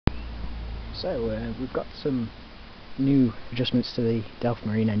So we've got some new adjustments to the Delf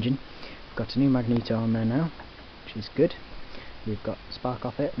marine engine. We've got a new magneto on there now, which is good. We've got spark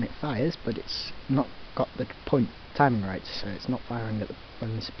off it and it fires, but it's not got the timing right, so it's not firing at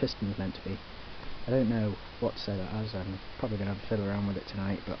when this piston is meant to be. I don't know what to say that as. I'm probably going to have to fiddle around with it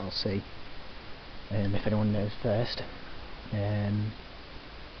tonight, but I'll see if anyone knows first.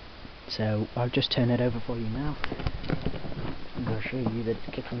 So I'll just turn it over for you now. I'm going to show you the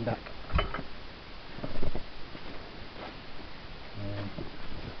kicking back.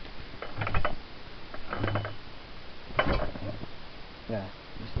 Yeah,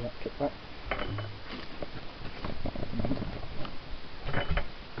 you see that kickback?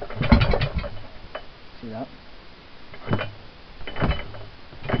 See that?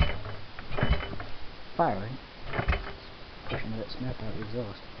 Firing. Pushing a bit of smoke out of the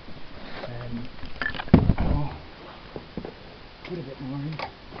exhaust. Put a bit more in.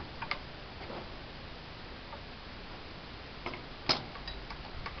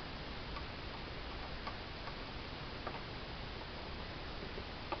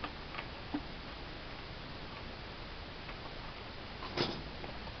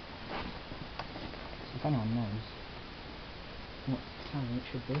 If anyone knows what time it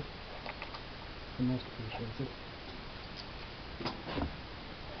should be, the most appreciated.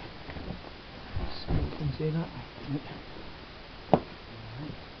 So you can see that. Yep.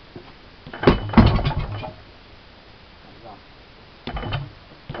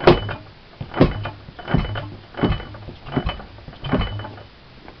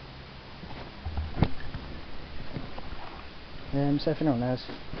 So if anyone knows,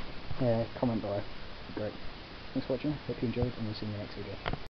 comment below. Great. Thanks for watching. Hope you enjoyed, and we'll see you in the next video.